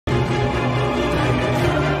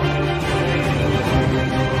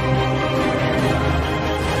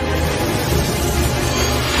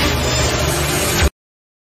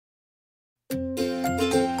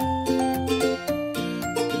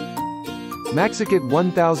Maxikit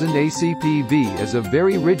 1000 ACPV is a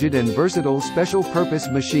very rigid and versatile special-purpose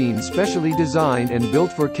machine specially designed and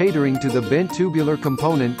built for catering to the bent tubular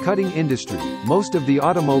component cutting industry. Most of the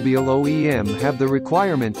automobile OEM have the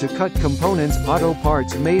requirement to cut components, auto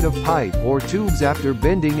parts made of pipe or tubes after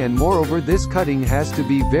bending, and moreover this cutting has to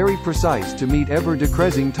be very precise to meet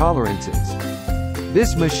ever-decreasing tolerances.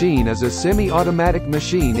 This machine is a semi-automatic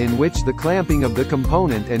machine in which the clamping of the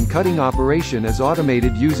component and cutting operation is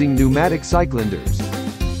automated using pneumatic cylinders.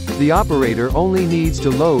 The operator only needs to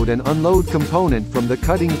load and unload component from the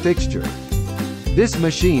cutting fixture. This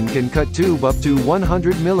machine can cut tube up to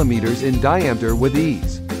 100 mm in diameter with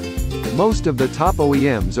ease. Most of the top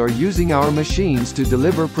OEMs are using our machines to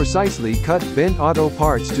deliver precisely cut bent auto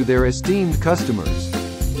parts to their esteemed customers.